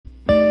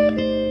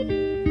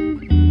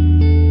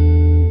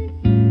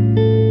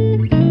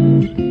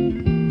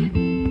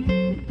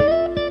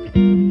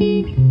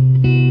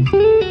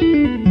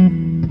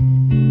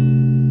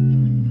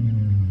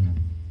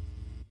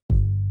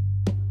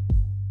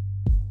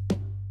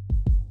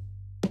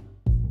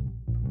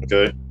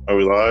Okay, are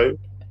we live?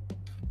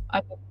 I,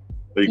 Are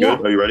you yeah.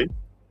 good? Are you ready?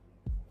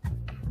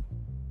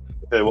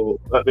 Okay, well,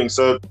 that being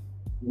said,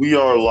 we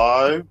are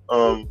live.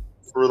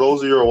 For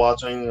those of you who are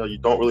watching, you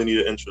don't really need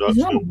an It's not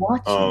introduction.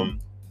 watching.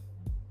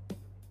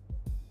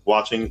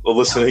 Watching,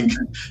 listening.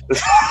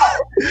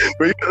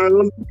 For you who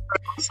are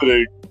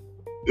listening,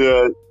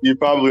 yeah, you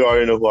probably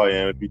already know who I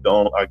am. If you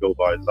don't, I go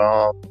by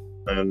Zom,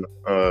 and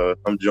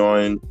I'm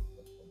joined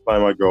by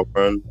my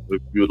girlfriend.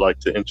 If you would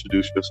like to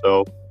introduce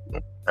yourself, you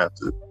don't have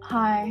to.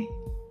 Hi.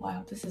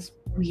 Wow, this is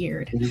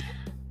weird. Mhm.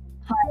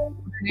 Hi.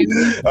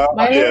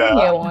 My name is Yeah.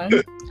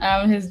 Yewon.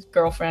 I'm his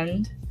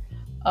girlfriend.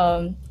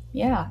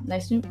 Yeah,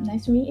 nice to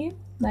meet you.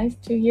 Nice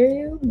to hear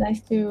you.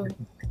 Nice to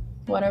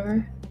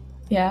whatever.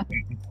 Yeah.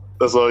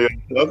 That's all. Yeah.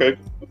 Okay.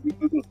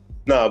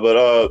 Nah,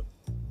 but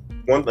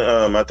one thing,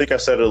 I think I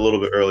said it a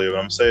little bit earlier, but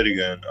I'm gonna say it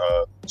again.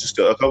 Just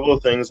a couple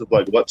of things of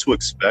like what to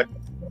expect.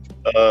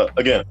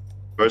 Again,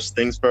 first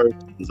things first,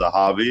 it's a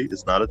hobby,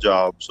 it's not a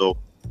job. So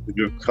if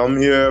you've come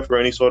here for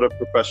any sort of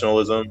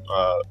professionalism,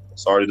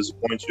 sorry to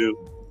disappoint you.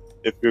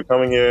 If you're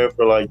coming here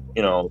for like,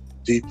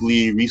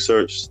 deeply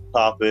researched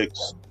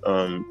topics,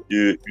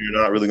 you're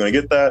not really gonna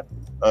get that.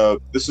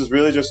 This is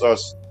really just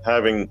us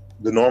having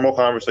the normal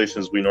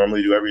conversations we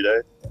normally do every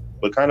day,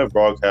 but kind of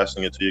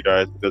broadcasting it to you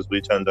guys because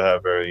we tend to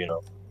have very,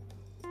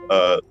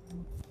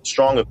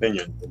 strong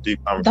opinion and deep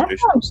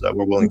conversations that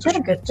we're willing Is to that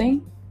a good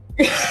thing?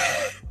 Good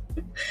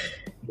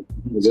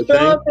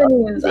Strong thing?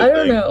 opinions. Good I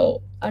don't thing.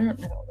 know.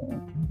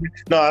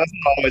 No, that's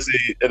not always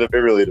it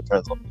really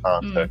depends on the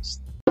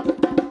context.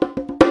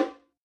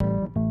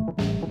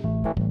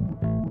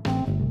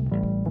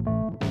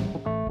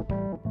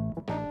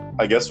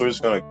 I guess we're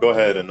just gonna go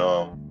ahead and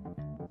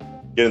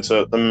get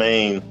into the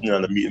main,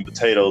 the meat and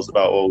potatoes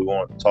about what we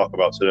want to talk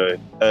about today.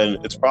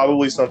 And it's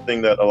probably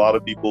something that a lot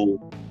of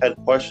people had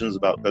questions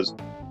about because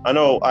I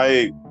know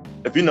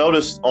if you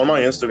noticed on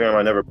my Instagram,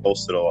 I never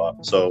posted a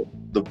lot. So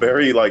the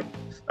very I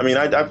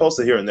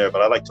posted here and there,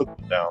 but I took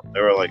them down.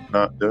 They're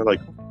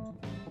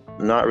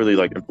not really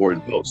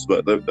important posts.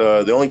 But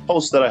the only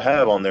posts that I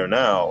have on there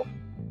now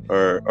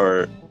are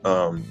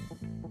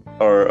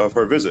of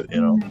her visit,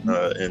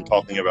 and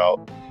talking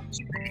about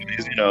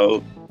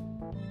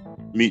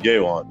meet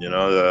Yewon,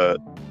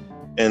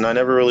 and I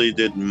never really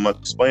did much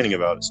explaining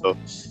about it. So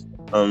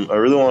I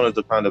really wanted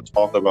to kind of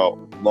talk about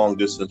long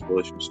distance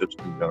relationships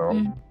in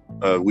general.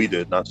 We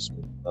did, not just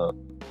me.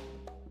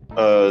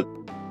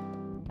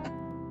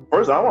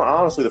 First,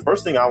 the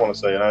first thing I want to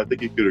say, and I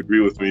think you could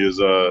agree with me, is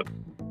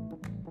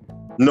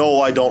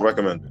no, I don't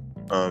recommend it.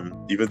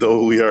 Even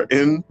though we are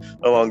in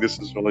a long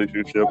distance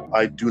relationship,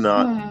 I do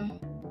not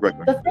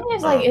recommend it. The thing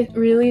is, it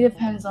really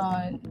depends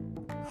on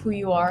who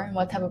you are and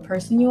what type of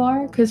person you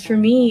are. Because for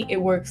me, it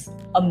works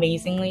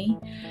amazingly.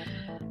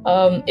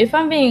 If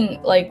I'm being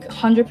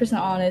 100%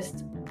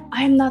 honest,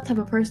 I'm that type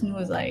of person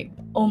who's like,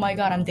 oh my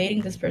god, I'm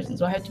dating this person,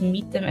 so I have to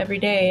meet them every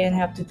day and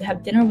have to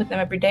have dinner with them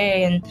every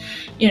day, and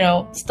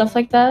stuff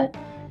like that.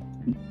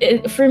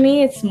 For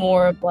me, it's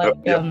more of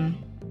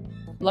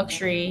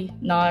luxury,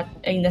 not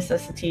a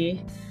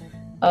necessity.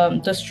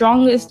 The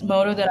strongest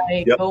motto that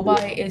I go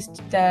by is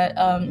that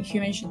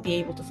humans should be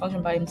able to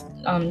function by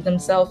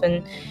themselves.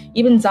 And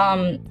even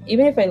Zam,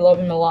 even if I love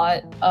him a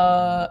lot,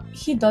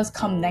 he does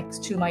come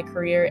next to my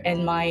career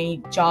and my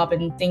job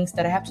and things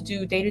that I have to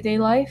do day-to-day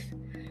life.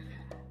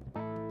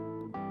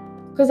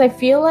 Because I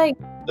feel like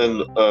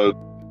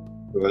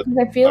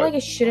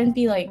it shouldn't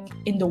be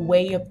in the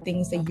way of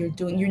things that you're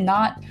doing. You're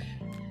not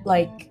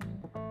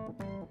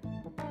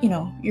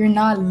you're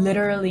not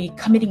literally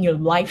committing your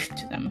life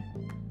to them.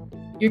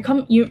 You're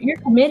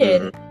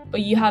committed, but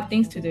you have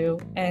things to do,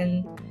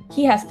 and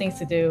he has things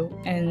to do,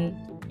 and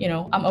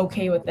I'm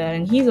okay with that,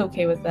 and he's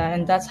okay with that,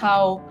 and that's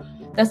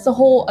the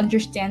whole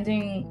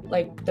understanding,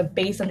 the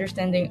base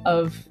understanding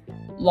of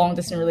long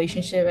distance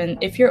relationship. And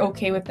if you're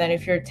okay with that,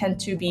 if you tend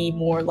to be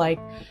more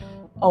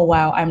oh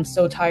wow, I'm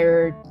so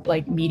tired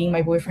meeting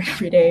my boyfriend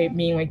every day,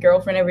 meeting my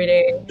girlfriend every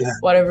day,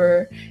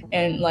 whatever,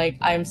 and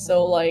I'm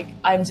so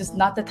I'm just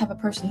not the type of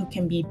person who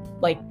can be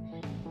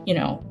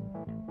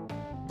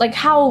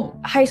how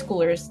high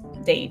schoolers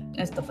date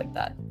and stuff like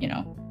that,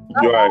 Right.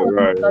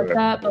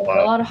 That, but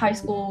a lot of high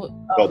school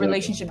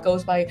relationship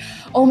goes by,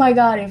 oh my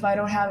god, if I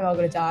don't have it, I'm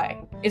gonna die.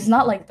 It's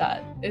not like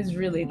that. It's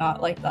really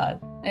not like that.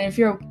 And if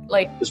you're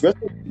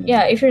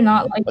if you're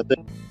not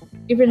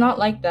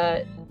like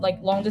that,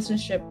 long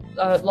distance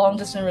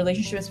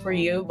relationship is for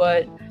you.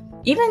 But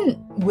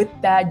even with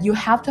that, you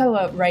have to have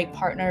a right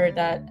partner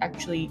that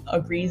actually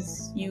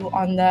agrees you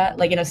on that,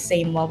 in a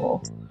same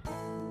level.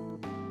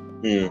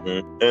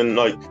 And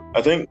I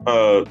think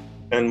I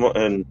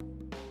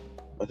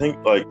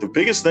think the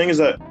biggest thing is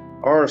that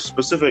our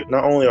specific,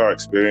 not only our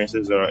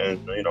experiences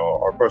and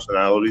our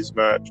personalities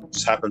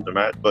just happen to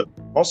match, but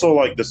also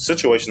the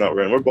situation that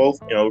we're in. We're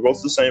both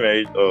the same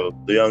age,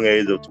 the young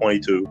age of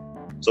 22,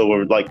 so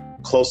we're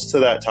close to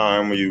that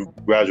time when you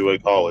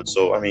graduate college.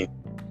 So I mean,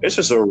 it's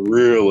just a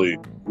really,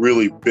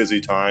 really busy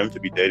time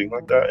to be dating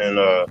like that, and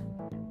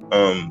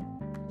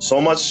so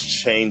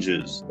much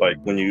changes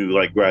when you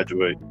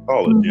graduate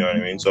college. You know what I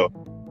mean? So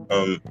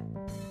Um,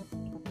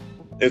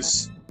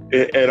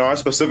 in our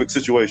specific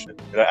situation,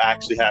 it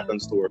actually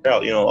happens to work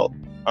out.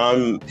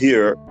 I'm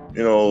here,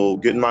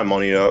 getting my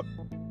money up.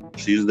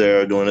 She's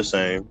there doing the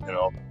same,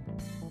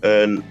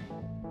 and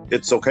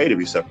it's okay to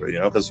be separate,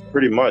 because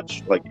pretty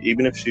much, like,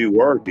 even if she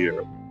were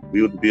here,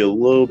 we would be a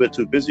little bit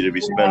too busy to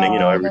be spending,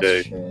 every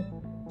day. True.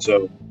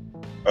 So,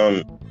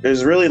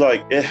 it's really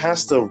like, it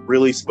has to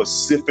really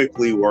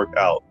specifically work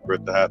out for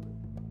it to happen,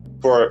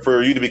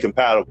 for you to be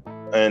compatible,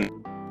 and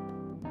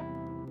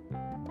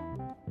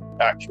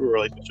actual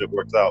relationship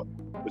works out,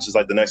 which is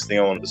like the next thing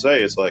I wanted to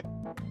say. It's like,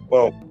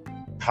 well,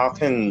 how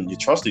can you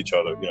trust each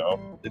other?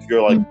 If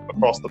you're like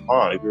across the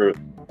pond, if you're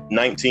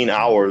 19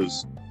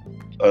 hours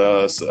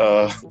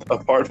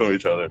apart from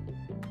each other.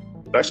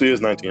 It actually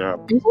is 19 hours.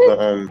 Is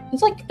it?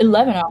 It's like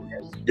 11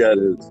 hours. Yeah, it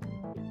is.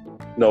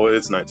 No,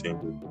 it's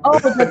 19. Oh,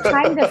 the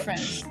time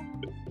difference.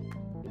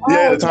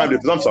 Yeah, the time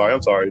difference.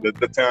 I'm sorry. The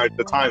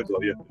time zone.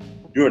 Yeah,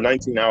 you were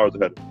 19 hours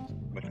ahead of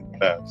me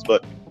past.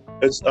 But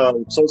it's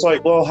so it's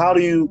like, well, how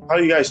do you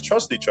guys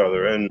trust each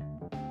other and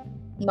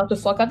not to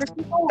fuck other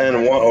people?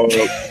 And one,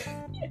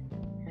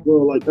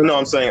 well, like, no,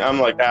 I'm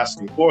like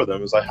asking for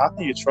them. It's like, how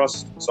can you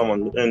trust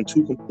someone in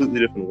two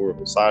completely different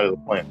worlds, side of the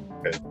planet?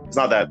 Okay, it's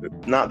not that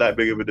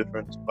big of a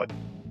difference, like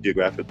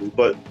geographically,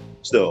 but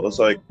still, it's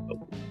like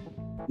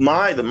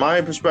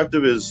my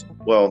perspective is,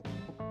 well,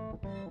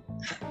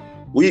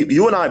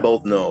 you and I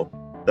both know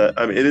that.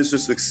 I mean, it is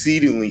just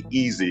exceedingly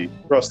easy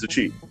for us to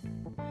cheat.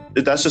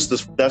 That's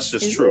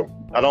just true.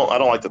 I don't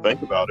like to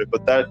think about it,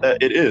 but that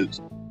it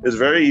is. It's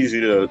very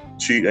easy to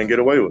cheat and get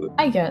away with it.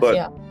 I guess, but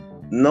yeah.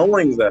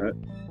 Knowing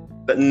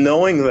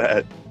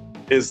that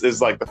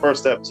is like the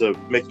first step to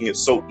making it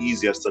so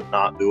easy as to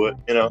not do it.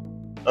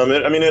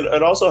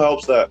 It also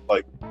helps that,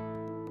 like,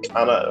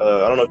 I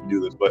don't know if you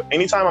do this, but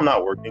anytime I'm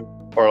not working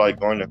or like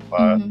going to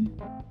class,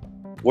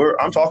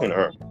 I'm talking to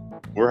her.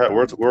 We're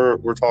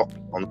talking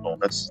on the phone.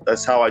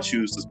 That's how I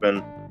choose to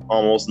spend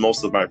almost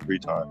most of my free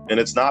time, and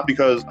it's not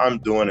because I'm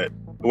doing it.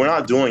 We're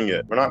not doing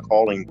it. We're not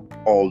calling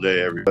all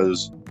day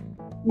because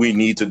we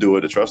need to do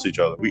it to trust each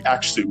other. We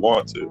actually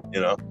want to,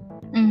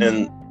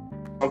 and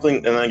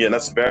something. And again,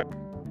 that's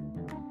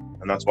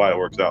why it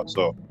works out.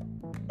 So,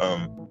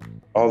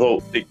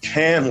 although it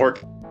can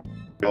work,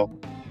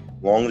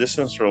 long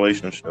distance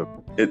relationship,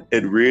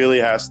 it really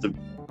has to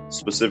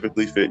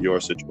specifically fit your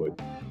situation.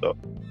 So,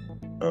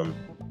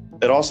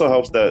 it also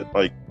helps that,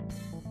 like,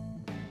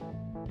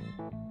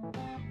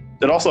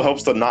 it also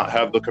helps to not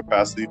have the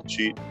capacity to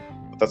cheat,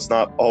 but that's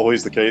not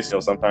always the case.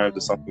 Sometimes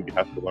it's something you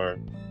have to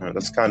learn. And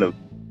that's kind of,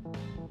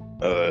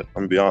 I'm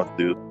gonna be honest with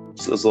you,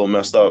 it's a little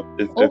messed up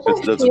if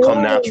it doesn't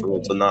come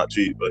natural to not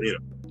cheat, but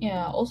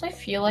Yeah. Also, I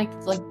feel like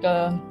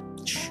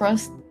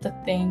trust the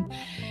thing.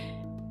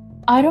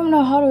 I don't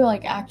know how to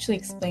like actually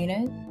explain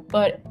it,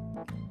 but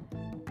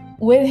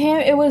with him,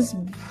 it was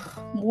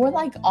more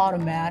like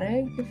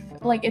automatic.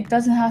 Like, it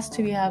doesn't have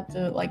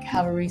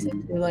a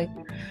reason to, like,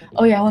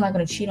 oh yeah, I'm not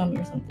gonna cheat on me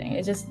or something.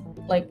 It just,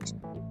 like,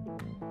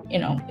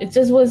 it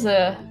just was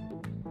I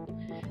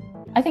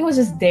think it was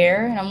just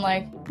there, and I'm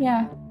like,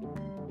 yeah.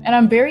 And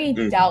I'm very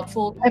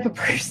doubtful type of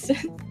person.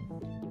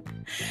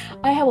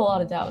 I have a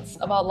lot of doubts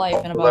about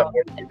life and about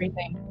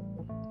everything.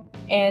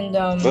 And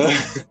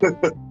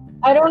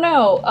I don't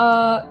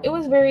know. It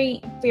was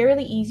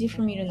fairly easy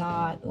for me to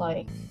not,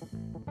 like,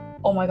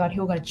 oh my god, he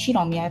was gonna cheat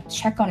on me, I have to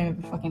check on him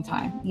every fucking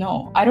time.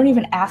 No, I don't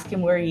even ask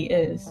him where he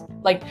is.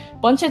 Like,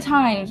 bunch of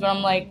times when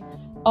I'm like,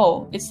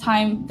 oh, it's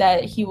time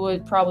that he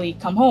would probably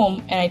come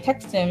home, and I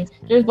text him.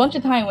 There's a bunch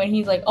of time when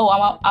he's like, oh,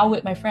 I'm out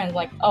with my friends.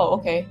 Like, oh,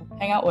 okay,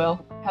 hang out,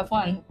 Will, have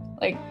fun.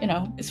 Like,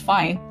 it's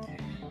fine.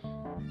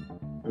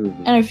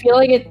 And I feel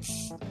like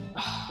it's,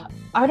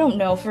 I don't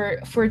know,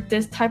 for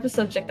this type of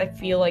subject, I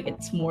feel like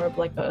it's more of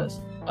like a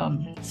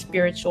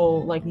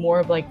spiritual, like more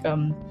of like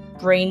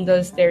brain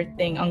does their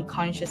thing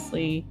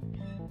unconsciously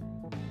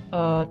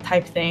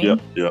type thing.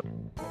 Yeah.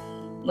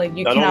 Like,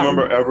 I don't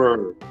remember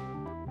ever.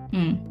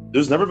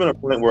 There's never been a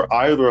point where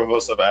either of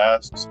us have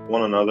asked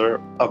one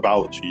another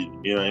about cheating.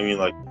 You know what I mean?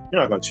 Like,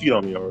 you're not gonna cheat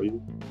on me, are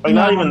you? Like,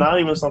 not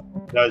even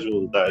something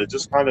casual as that. It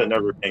just kind of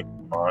never came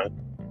to mind.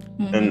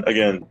 And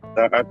again,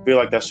 I feel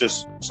like that's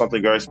just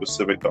something very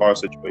specific to our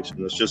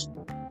situation. It's just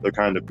the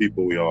kind of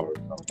people we are.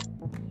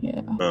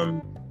 Yeah.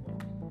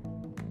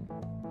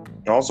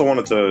 I also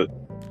wanted to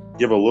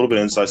give a little bit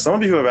of insight. Some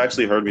of you have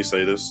actually heard me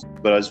say this,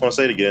 but I just want to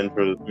say it again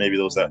for maybe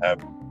those that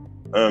haven't.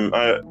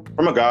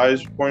 From a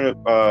guy's point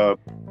of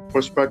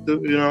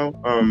perspective,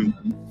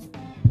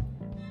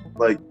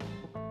 like,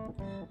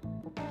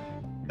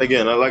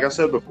 again, like I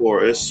said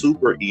before, it's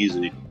super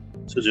easy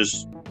to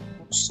just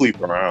sleep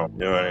around.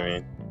 You know what I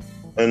mean?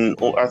 And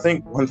I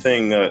think one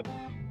thing that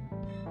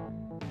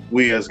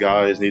we as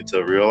guys need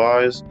to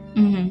realize,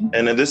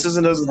 and this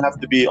doesn't have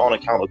to be on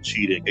account of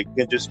cheating. It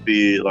can just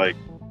be like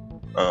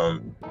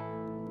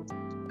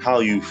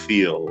how you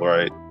feel,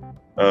 right?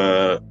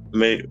 What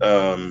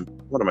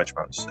am I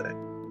trying to say?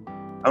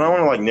 I don't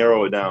want to like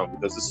narrow it down,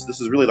 because this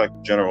is really like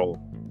general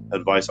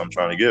advice I'm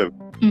trying to give.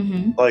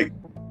 Like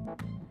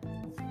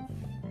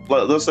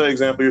let's say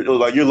example,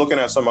 you're looking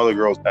at some other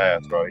girl's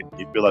ass, right?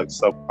 You feel like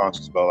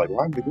subconscious about like,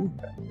 why am I doing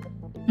that?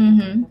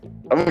 Mm-hmm.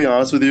 I'm gonna be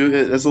honest with you,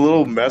 it's a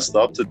little messed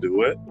up to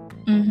do it,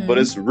 but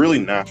it's really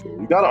natural.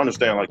 You gotta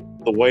understand like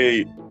the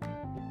way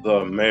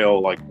the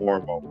male like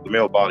hormone, the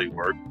male body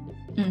works.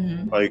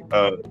 Like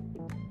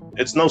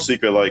it's no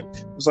secret. Like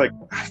it's like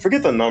I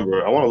forget the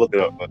number. I want to look it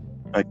up, but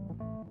like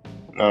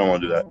I don't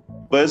want to do that.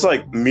 But it's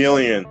like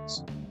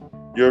millions.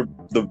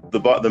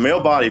 The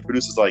male body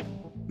produces like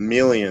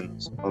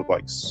millions of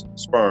like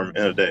sperm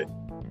in a day,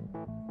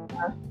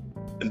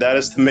 and that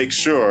is to make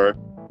sure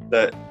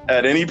that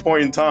at any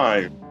point in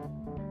time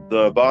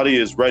the body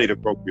is ready to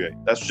procreate.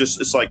 That's just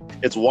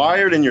it's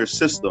wired in your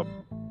system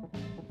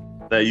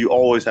that you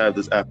always have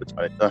this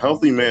appetite. A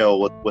healthy male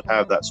would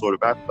have that sort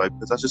of appetite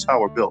because that's just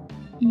how we're built.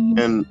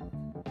 And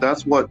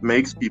that's what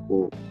makes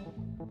people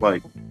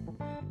like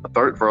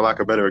for lack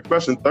of a better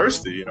expression,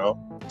 thirsty, you know,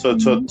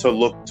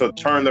 to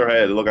turn their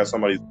head and look at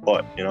somebody's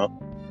butt, you know.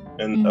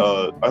 And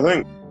I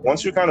think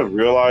once you kind of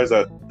realize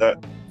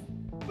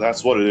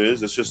that's what it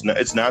is,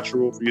 it's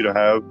natural for you to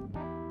have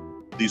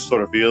these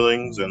sort of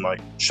feelings and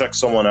like check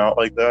someone out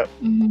like that.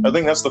 I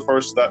think that's the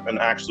first step in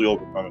actually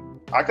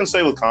overcoming it. I can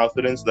say with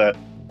confidence that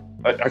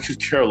I could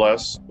care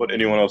less what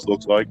anyone else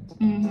looks like,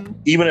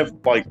 even if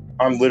like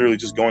I'm literally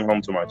just going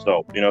home to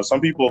myself. You know,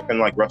 some people can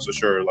like rest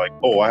assured like,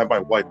 oh, I have my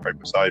wife right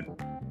beside me.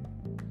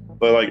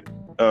 But like,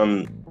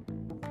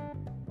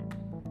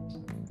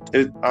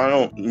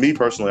 me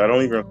personally, I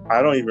don't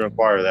even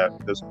require that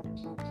because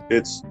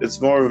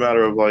it's more of a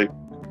matter of like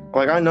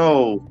I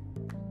know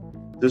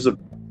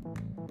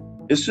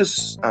it's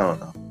just, I don't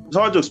know. It's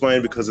hard to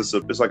explain because it's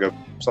like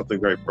something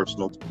very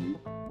personal to me.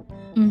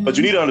 But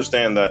you need to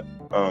understand that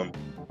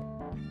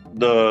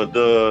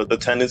the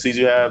tendencies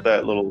you have,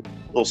 that little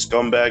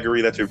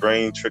scumbaggery that your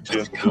brain tricks you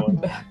into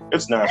doing,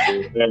 it's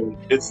natural and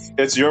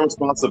it's your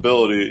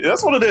responsibility.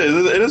 That's what it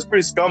is. It is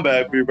pretty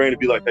scumbag for your brain to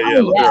be like, hey,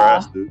 look at her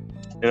ass, dude.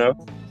 You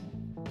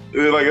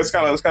know, like it's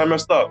kind of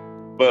messed up.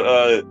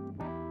 But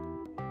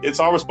it's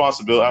our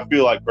responsibility. I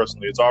feel like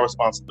personally, it's our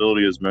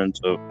responsibility as men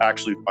to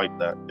actually fight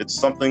that. It's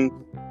something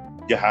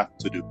you have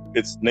to do.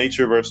 It's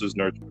nature versus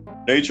nurture.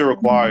 Nature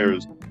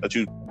requires that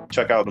you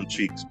check out them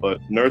cheeks, but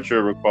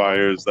nurture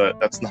requires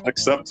that's not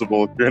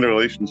acceptable if you're in a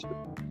relationship.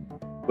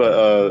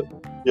 But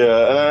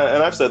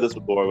and I've said this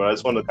before, but I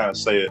just want to kind of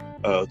say it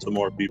to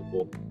more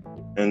people.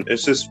 And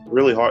it's just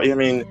really hard. I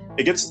mean,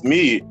 it gets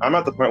me. I'm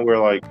at the point where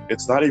like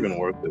it's not even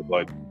worth it.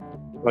 Like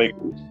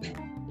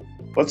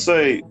let's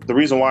say the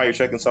reason why you're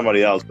checking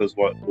somebody else because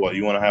what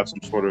you want to have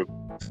some sort of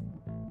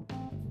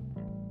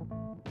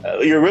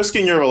you're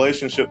risking your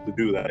relationship to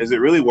do that. Is it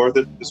really worth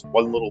it? This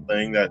one little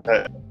thing that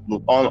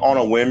on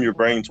a whim your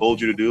brain told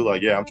you to do,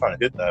 like, yeah, I'm trying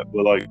to hit that.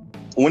 But like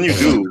when you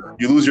do,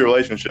 you lose your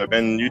relationship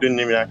and you didn't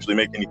even actually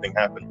make anything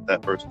happen with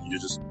that person. You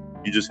just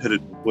hit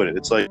it and quit it.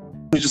 It's like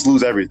you just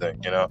lose everything,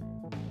 you know?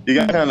 You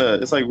got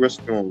it's like risk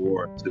and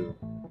reward too.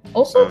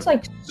 Also, it's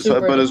like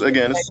super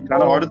again, it's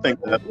kind of hard to think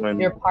that when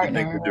your partner,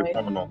 you think with your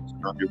hormones,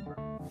 not your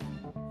partner.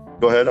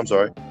 Go ahead, I'm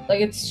sorry.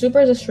 Like, it's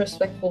super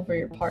disrespectful for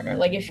your partner.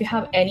 Like, if you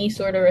have any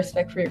sort of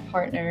respect for your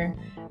partner,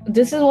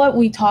 this is what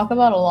we talk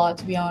about a lot,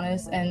 to be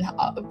honest. And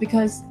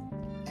because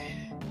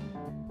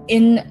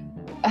in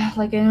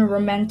a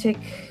romantic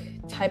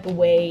type of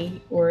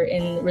way or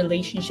in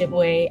relationship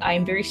way,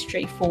 I'm very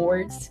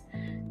straightforward.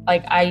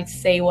 Like, I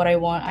say what I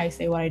want, I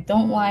say what I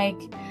don't like.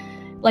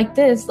 Like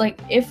this, like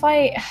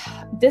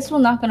this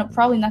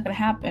probably not gonna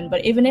happen.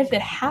 But even if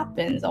it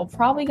happens, I'm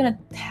probably gonna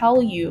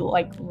tell you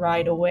like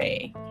right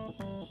away.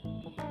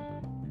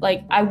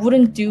 Like, I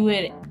wouldn't do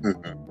it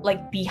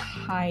like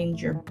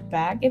behind your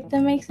back, if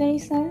that makes any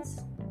sense.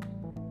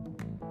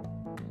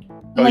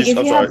 Oh, like,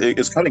 I'm sorry,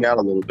 it's cutting out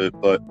a little bit,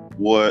 but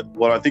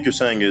what I think you're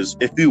saying is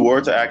if you were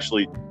to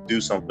actually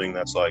do something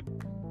that's like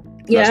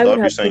messed up,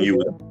 you're saying you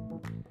would.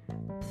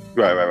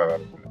 Right.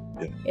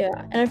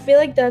 Yeah, and I feel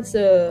like that's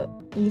the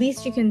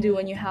least you can do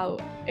when you have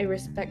a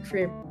respect for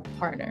your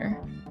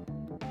partner.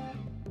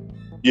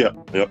 Yeah.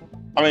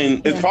 I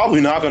mean, it's probably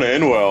not going to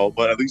end well,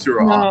 but at least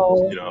you're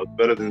honest. You know, it's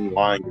better than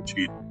lying or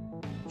cheating.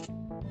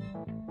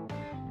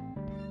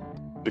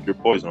 Pick your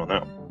poison on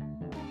that one.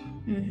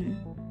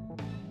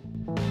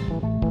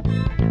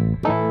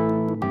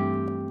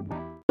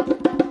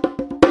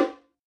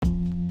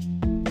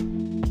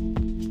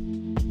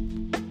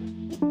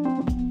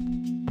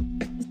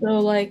 So,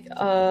 like,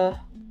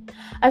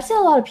 I've seen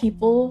a lot of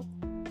people,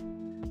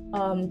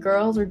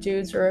 girls or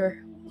dudes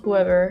or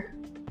whoever,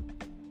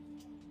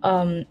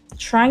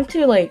 trying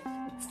to like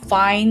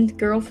find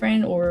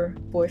girlfriend or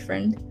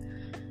boyfriend,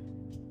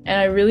 and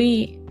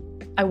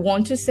I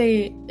want to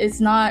say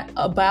it's not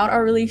about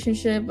our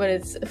relationship, but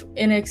it's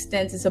in an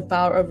extent it's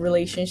about a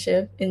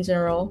relationship in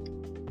general.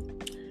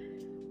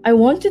 I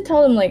want to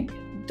tell them like,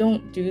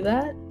 don't do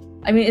that.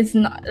 I mean, it's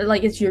not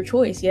like it's your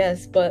choice,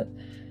 yes, but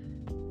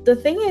the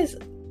thing is,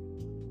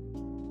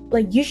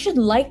 like, you should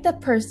like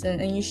that person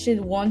and you should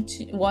want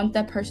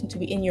that person to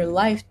be in your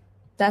life.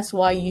 That's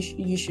why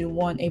you should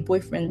want a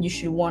boyfriend, you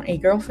should want a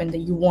girlfriend, that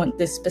you want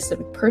this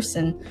specific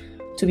person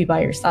to be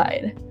by your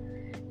side.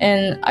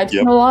 And I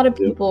just know a lot of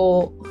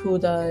people who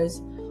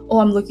does, oh,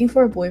 I'm looking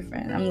for a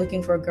boyfriend, I'm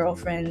looking for a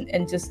girlfriend,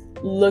 and just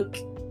look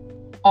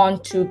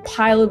onto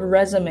pile of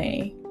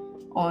resume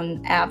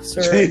on apps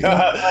or things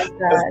like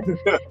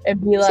that,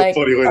 and be like, it's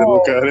a funny way to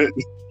look at it.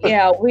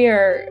 Yeah,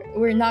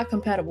 we're not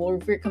compatible, or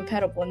we're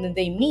compatible, and then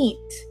they meet,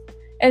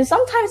 and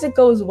sometimes it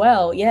goes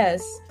well,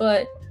 yes,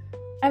 but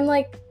I'm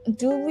like,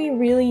 do we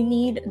really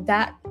need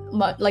that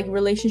much, like,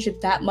 relationship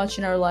that much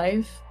in our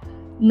life?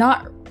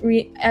 Not for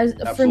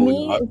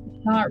me, not.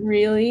 It's not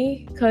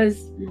really,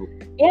 because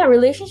yeah,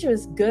 relationship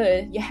is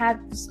good. You have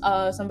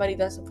somebody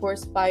that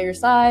supports by your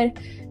side,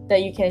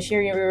 that you can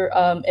share your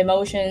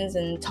emotions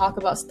and talk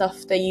about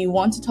stuff that you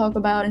want to talk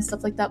about and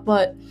stuff like that.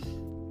 But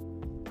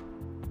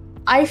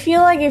I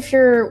feel like if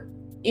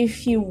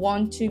you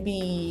want to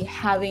be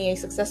having a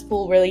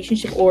successful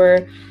relationship,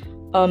 or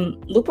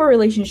look for a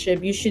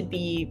relationship, you should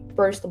be,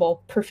 first of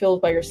all,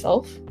 fulfilled by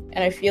yourself.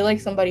 And I feel like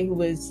somebody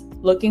who is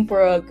looking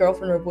for a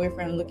girlfriend or a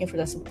boyfriend, looking for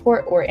that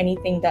support or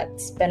anything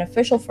that's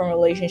beneficial from a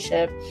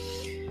relationship,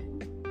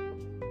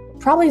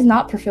 probably is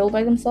not fulfilled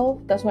by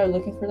themselves. That's why I'm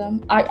looking for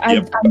them.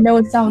 I know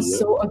it sounds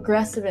so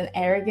aggressive and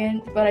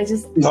arrogant, but I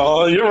just...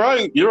 No, you're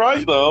right. You're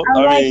right, though.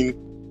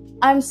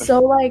 I'm so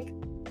like...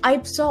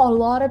 I saw a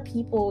lot of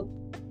people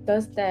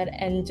does that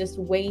and just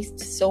waste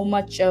so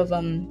much of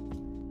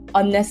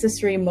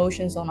unnecessary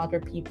emotions on other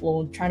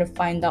people, trying to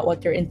find out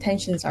what their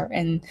intentions are,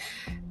 and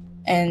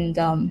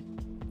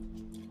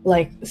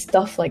like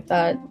stuff like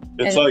that.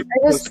 It's and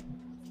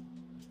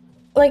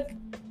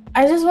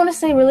I just want to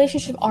say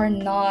relationships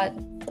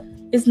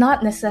is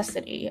not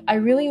necessity. I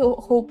really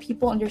hope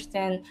people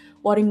understand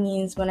what it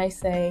means when I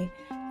say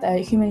that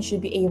humans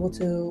should be able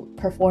to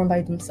perform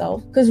by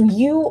themselves, because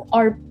you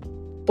are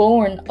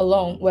born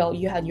alone. Well,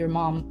 you had your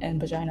mom and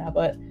vagina,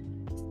 but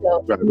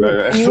still,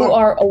 right. You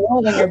are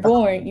alone when you're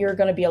born. You're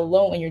gonna be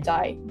alone when you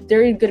die.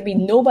 There is gonna be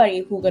nobody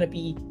who's gonna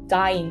be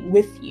dying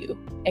with you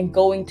and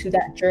going to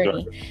that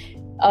journey.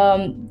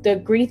 Right. The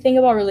great thing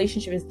about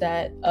relationship is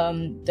that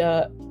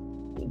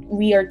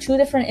we are two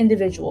different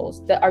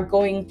individuals that are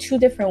going two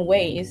different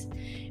ways,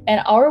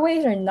 and our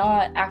ways are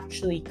not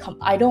actually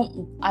I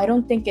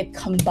don't think it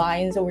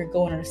combines that we're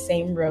going on the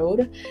same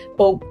road,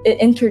 but it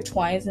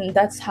intertwines, and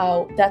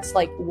that's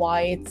like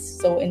why it's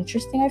so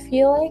interesting, I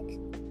feel like.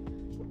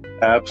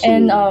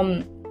 Absolutely.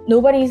 And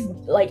nobody's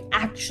like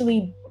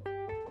actually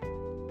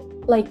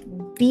like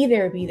be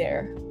there.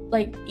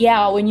 Like,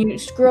 yeah, when you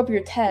screw up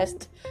your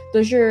test,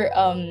 does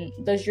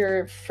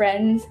your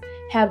friends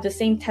have the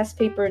same test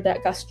paper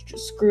that got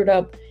screwed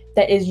up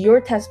that is your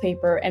test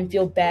paper and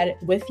feel bad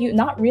with you?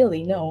 Not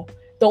really, no.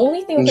 The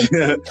only thing we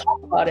can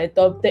talk about it,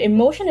 the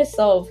emotion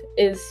itself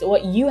is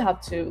what you have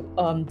to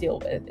deal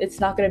with. It's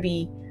not going to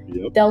be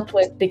dealt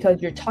with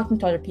because you're talking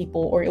to other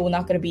people, or it will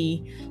not going to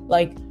be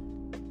like,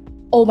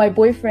 oh, my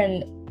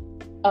boyfriend,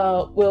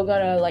 we're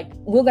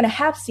gonna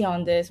have see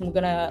on this, and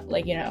we're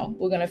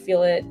gonna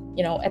feel it,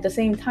 at the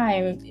same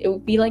time. It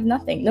would be like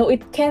nothing. No,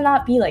 it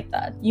cannot be like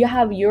that. You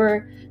have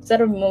your set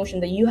of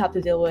emotions that you have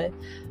to deal with,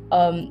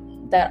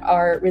 that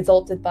are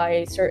resulted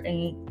by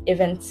certain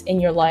events in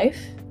your life.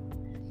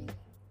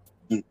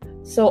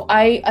 So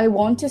I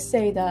want to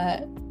say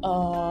that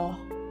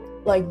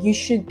you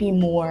should be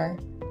more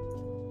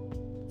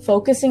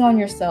focusing on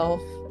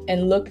yourself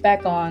and look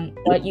back on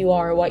what you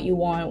are, what you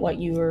want,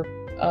 what you're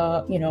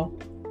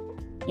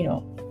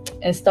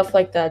and stuff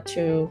like that,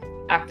 to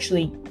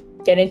actually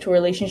get into a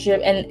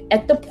relationship. And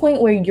at the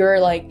point where you're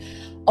like,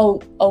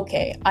 oh,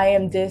 okay, I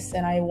am this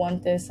and I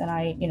want this, and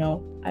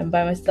I'm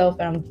by myself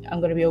and I'm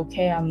gonna be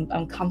okay,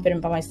 I'm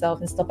confident by myself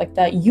and stuff like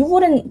that, you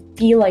wouldn't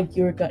feel like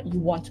you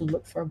want to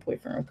look for a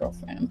boyfriend or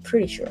girlfriend. I'm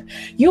pretty sure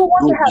you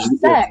want to have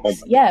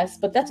sex, yes,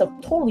 but that's a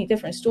totally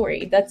different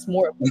story. That's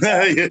more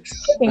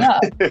picking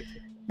up.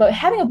 But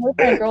having a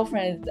boyfriend or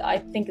girlfriend, I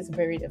think, is a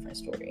very different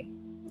story.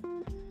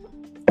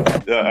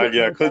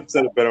 I couldn't have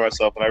said it better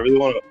myself, and I really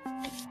want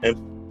to.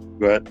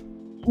 Go ahead.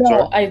 No,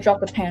 sorry. I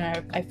dropped the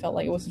pen. I felt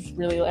like it was just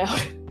really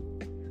loud.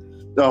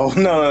 No.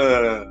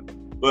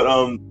 But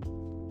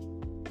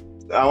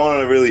I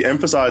want to really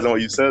emphasize on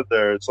what you said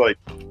there. It's like,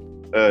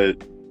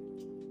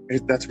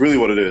 that's really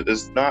what it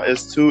is.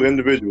 It's two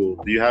individuals.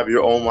 You have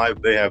your own life,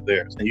 they have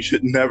theirs, and you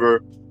should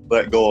never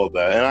let go of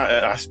that. And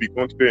I speak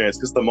from experience,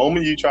 because the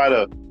moment you try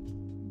to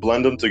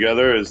blend them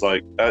together is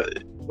like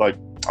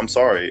I'm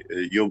sorry,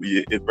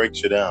 it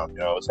breaks you down.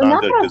 It's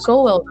not gonna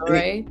go well, though,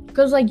 right?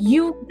 Because any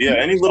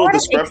little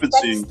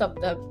discrepancy, stuff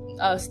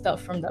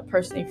from that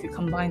person if you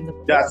combine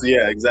them.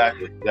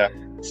 Exactly.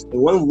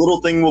 One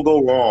little thing will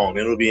go wrong, and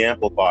it'll be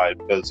amplified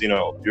because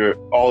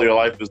all your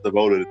life is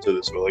devoted to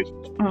this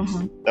relationship.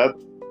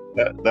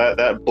 Mm-hmm.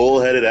 That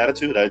bullheaded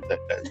attitude that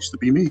used to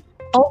be me.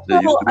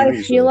 Also,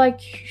 I feel like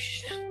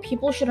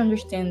people should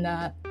understand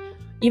that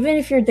even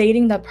if you're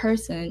dating that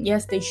person,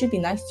 yes, they should be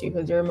nice to you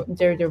because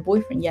they're their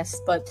boyfriend,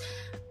 yes, but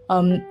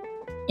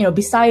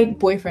beside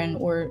boyfriend,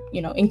 or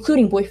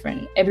including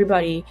boyfriend,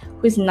 everybody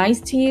who is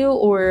nice to you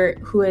or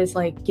who is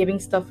like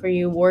giving stuff for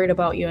you, worried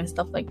about you and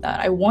stuff like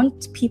that, I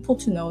want people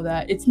to know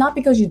that it's not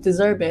because you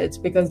deserve it, it's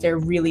because they're a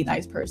really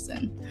nice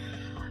person.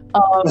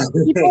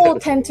 People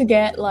tend to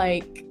get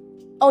like,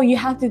 oh, you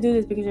have to do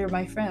this because you're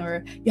my friend,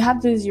 or you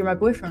have to do this, you're my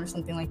boyfriend, or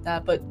something like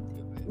that. But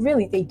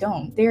really, they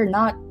don't. They're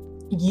not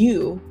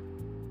you.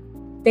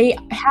 They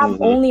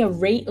have only a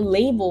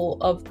label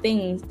of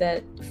things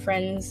that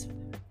friends,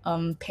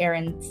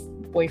 parents,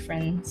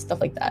 boyfriend,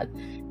 stuff like that.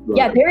 Right.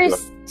 Yeah, there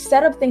is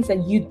set of things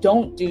that you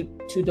don't do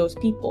to those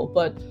people,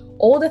 but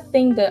all the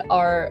things that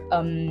are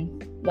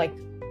like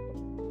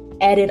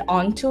added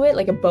onto it,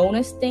 like a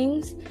bonus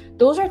things,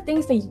 those are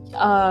things that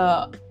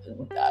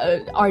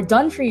are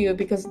done for you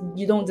because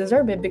you don't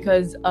deserve it,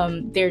 because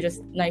they're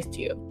just nice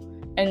to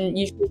you, and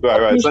you should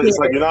right. It's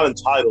like you're not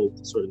entitled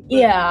to certain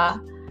things.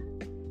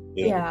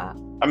 Yeah.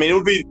 I mean,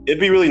 it'd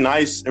be really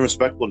nice and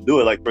respectful to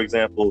do it. Like, for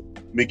example,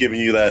 me giving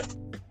you that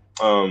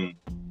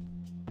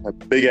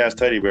big ass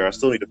teddy bear. I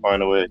still need to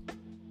find a way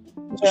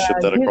to ship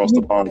that across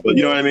the pond. But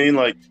you know what I mean?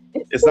 Like,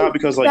 it's not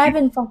because like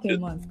 7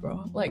 fucking months,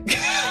 bro. Like, do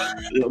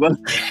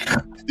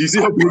you see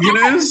how big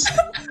it is?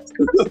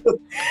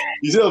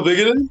 You see how big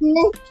it is,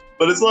 though?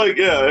 But it's like,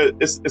 yeah,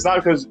 it's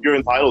not because you're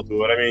entitled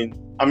to it.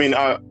 I mean,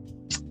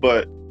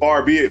 but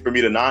far be it for me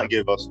to not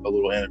give us a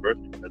little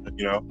anniversary,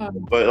 you know.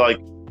 But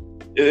like,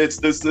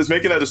 it's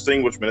making that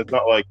distinguishment. It's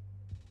not like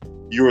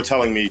you were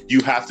telling me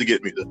you have to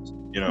get me this,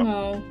 you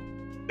know.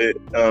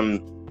 No.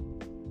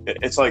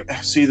 It's like,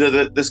 see,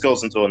 this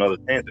goes into another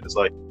tangent. It's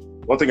like,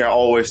 one thing I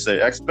always say: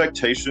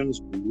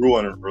 expectations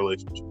ruin a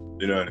relationship.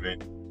 You know what I mean?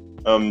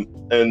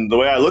 And the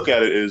way I look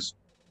at it is,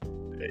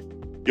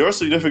 your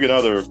significant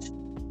other,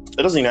 it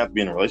doesn't even have to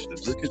be in a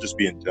relationship. This could just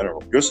be in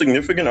general. Your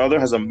significant other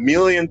has a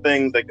million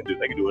things they can do.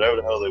 They can do whatever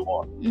the hell they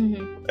want.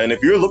 Mm-hmm. And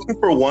if you're looking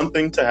for one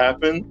thing to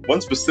happen,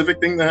 one specific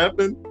thing to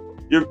happen,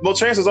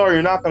 chances are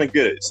you're not going to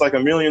get it. It's like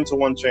 1,000,000 to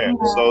 1 chance.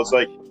 Yeah. So it's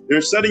like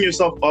you're setting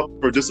yourself up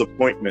for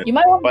disappointment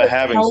by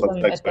having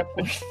such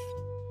expectations.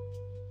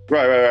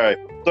 Right.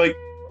 Like,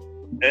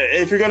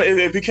 if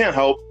you can't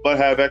help but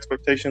have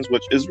expectations,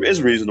 which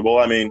is reasonable.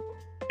 I mean,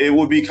 it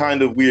would be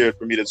kind of weird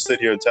for me to sit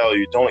here and tell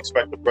you, don't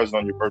expect a present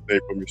on your birthday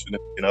from your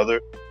significant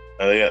other.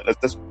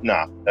 That's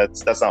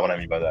not what I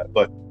mean by that.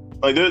 But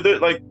like,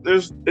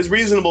 it's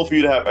reasonable for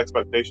you to have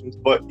expectations,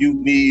 but you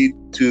need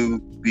to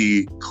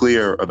be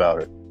clear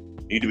about it.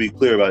 You need to be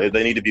clear about it.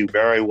 They need to be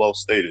very well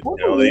stated. You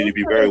know, they need to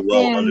be very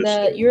well understood.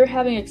 That you're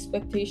having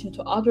expectation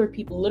to other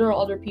people,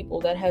 literal other people,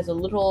 that has a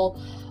little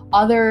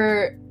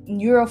other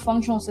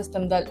neurofunctional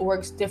system that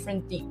works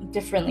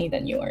differently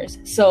than yours.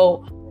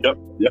 So, yep.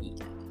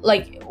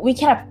 Like, we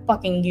can't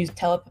fucking use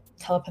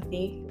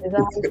telepathy. Is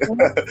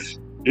that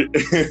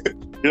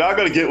You're not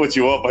gonna get what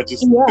you want by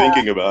just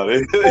thinking about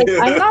it. Like,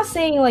 I'm not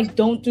saying like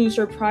don't do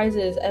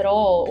surprises at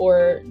all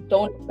or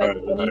don't expect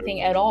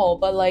anything at all,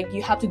 but like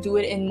you have to do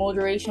it in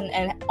moderation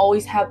and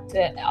always have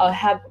to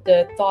have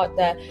the thought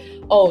that,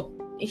 oh,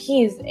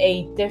 he is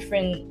a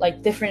different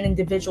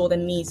individual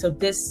than me, so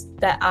this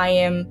that I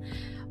am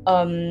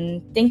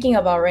thinking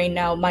about right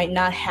now might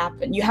not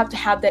happen. You have to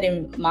have that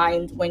in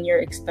mind when you're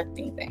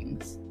expecting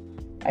things,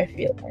 I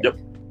feel like. Yep.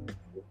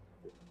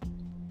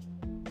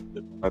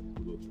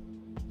 Absolutely.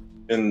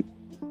 And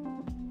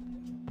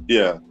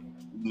yeah,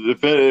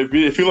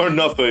 if you learn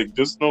nothing,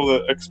 just know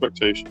that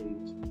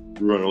expectations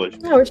ruin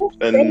relationships.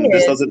 And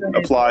this doesn't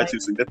apply to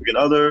significant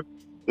other.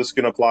 This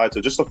can apply to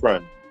just a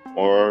friend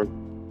or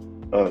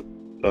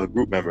a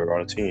group member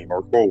on a team or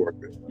a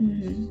coworker.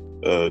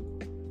 Mm-hmm.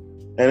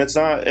 And it's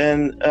not,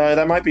 and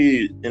that might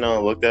be,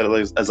 looked at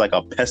as like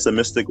a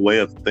pessimistic way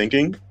of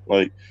thinking.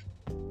 Like,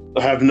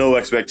 have no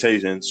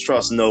expectations,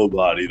 trust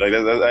nobody. Like,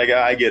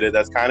 I get it.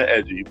 That's kind of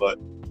edgy, but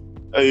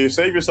you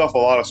save yourself a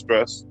lot of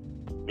stress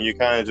when you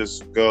kind of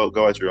just go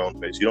at your own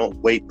pace. You don't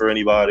wait for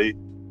anybody.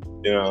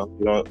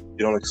 You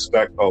don't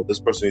expect, oh,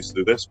 this person needs to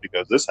do this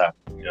because this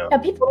happened. Yeah,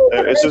 people.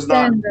 It's just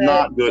not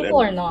good.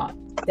 People are not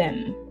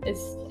them.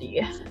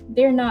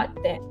 They're not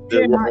them.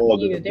 They're not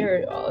you.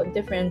 They're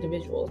different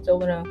individuals. They're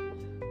gonna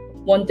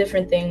want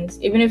different things,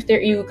 even if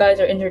you guys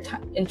are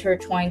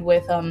intertwined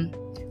with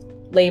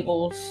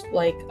labels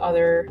like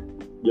other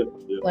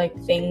like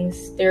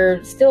things.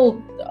 They're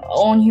still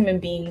own human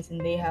beings, and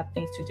they have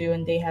things to do,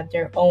 and they have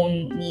their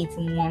own needs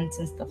and wants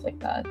and stuff like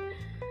that.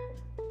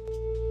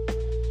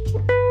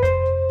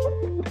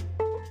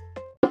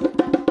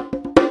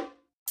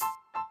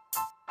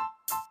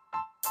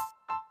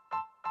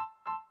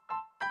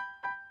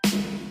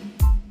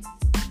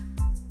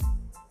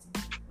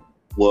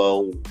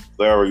 Well,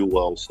 very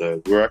well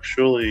said. We're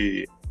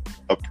actually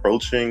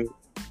approaching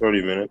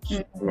 30 minutes.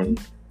 Mm-hmm.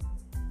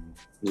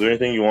 Is there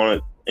anything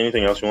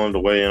else you wanted to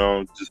weigh in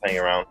on? Just hang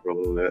around for a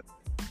little bit.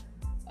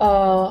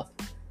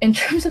 In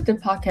terms of the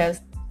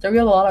podcast, there will be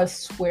a lot of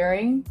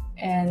swearing,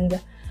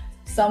 and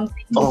some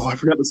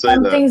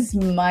things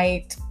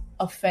might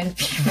offend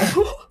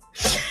people.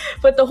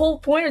 But the whole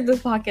point of this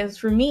podcast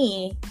for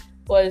me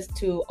was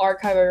to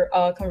archive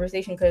our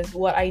conversation, because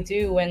what I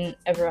do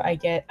whenever I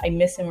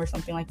miss him or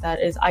something like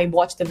that is I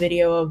watch the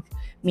video of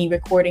me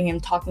recording him,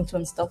 talking to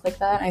him, stuff like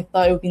that. I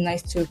thought it would be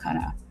nice to kind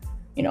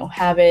of,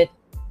 have it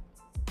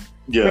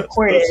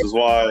recorded.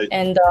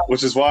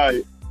 Which is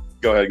why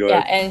Go ahead. Go Yeah,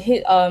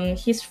 ahead. and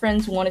his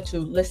friends wanted to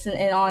listen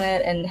in on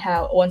it and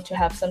want to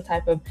have some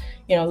type of,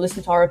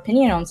 listen to our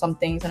opinion on some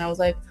things. And I was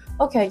like,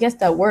 okay, I guess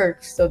that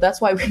works. So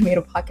that's why we made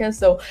a podcast.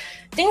 So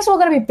things were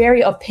going to be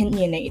very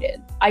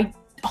opinionated. I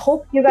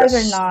hope you guys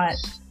are not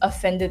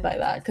offended by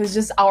that, because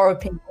just our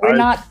opinion. We're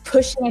not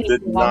pushing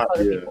anything on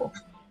other people.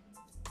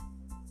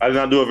 I did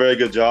not do a very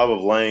good job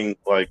of laying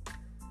like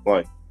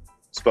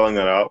spelling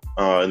that out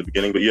in the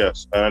beginning, but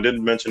yes, and I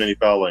didn't mention any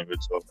foul language.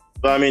 So,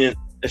 but I mean,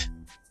 if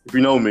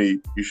you know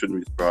me, you shouldn't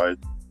be surprised.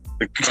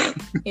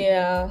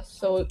 Yeah.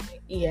 So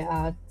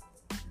yeah,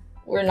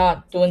 we're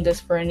not doing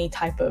this for any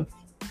type of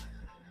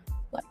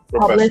like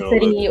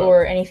publicity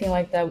or anything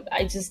like that.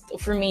 I just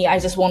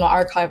want to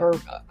archive our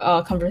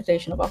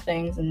conversation about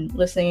things and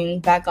listening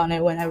back on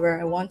it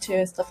whenever I want to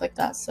and stuff like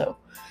that. So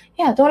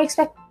yeah, don't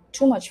expect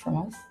too much from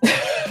us.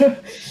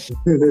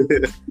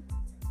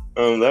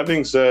 That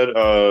being said,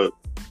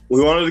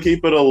 we wanted to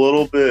keep it a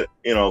little bit,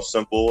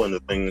 simple in the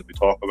things we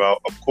talk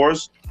about. Of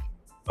course,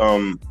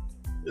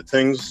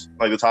 things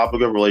like the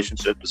topic of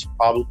relationship is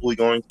probably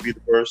going to be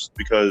the first,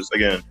 because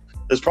again,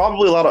 there's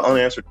probably a lot of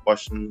unanswered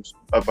questions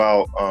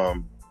about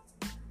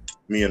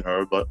me and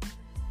her, but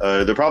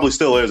there probably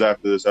still is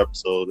after this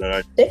episode,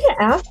 and they can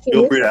ask you.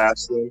 Feel free to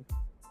ask them.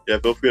 Yeah,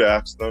 feel free to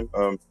ask them.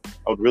 I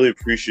would really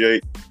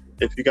appreciate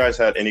if you guys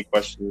had any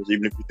questions,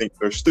 even if you think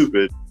they're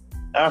stupid.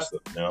 Ask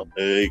them.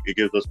 It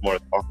gives us more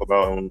to talk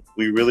about, and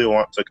we really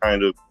want to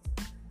kind of.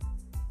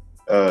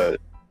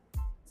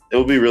 It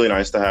would be really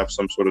nice to have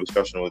some sort of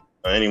discussion with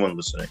anyone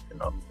listening,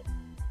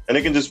 and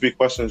it can just be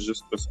questions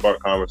just to spark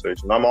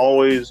conversation. I'm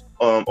always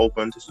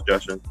open to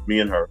suggestions, me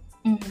and her.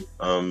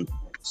 Mm-hmm.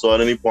 So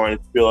at any point,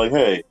 if you feel like,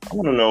 hey, I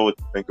want to know what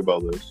you think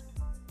about this,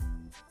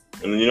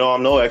 and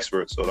I'm no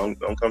expert, so don't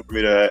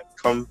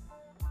come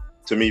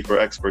to me for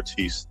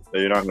expertise.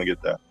 You're not gonna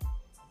get that.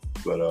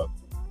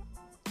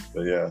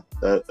 But yeah,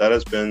 that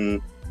has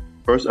been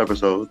first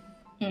episode.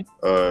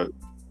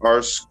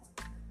 Ours,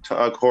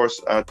 of course,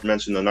 I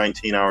mentioned the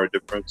 19-hour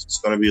difference. It's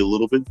going to be a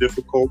little bit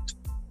difficult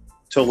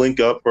to link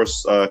up for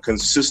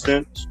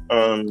consistent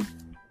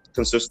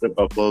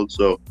upload.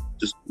 So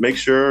just make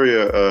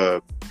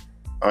sure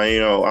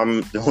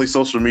I'm the only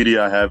social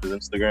media I have is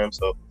Instagram.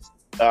 So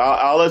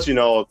I'll let you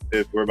know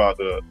if we're about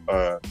to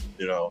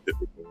hit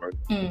record,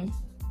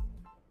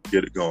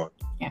 get it going.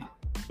 Yeah.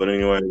 But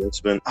anyway,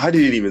 I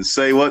didn't even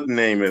say what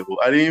name it was.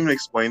 I didn't even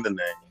explain the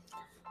name.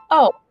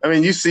 Oh. I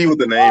mean, you see what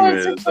the name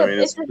is. It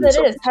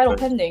is title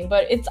pending,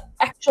 but it's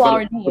actually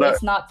our name.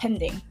 It's not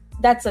pending.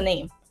 That's a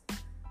name.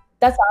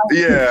 That's our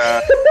name.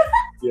 Yeah.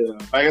 Yeah.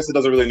 I guess it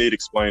doesn't really need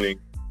explaining.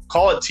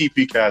 Call it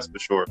TPCast for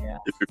short,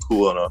 if you're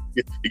cool enough.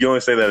 You can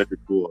only say that if you're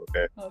cool,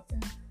 okay?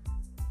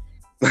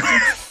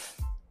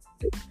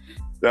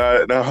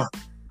 Now,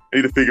 I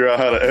need to figure out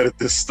how to edit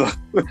this stuff.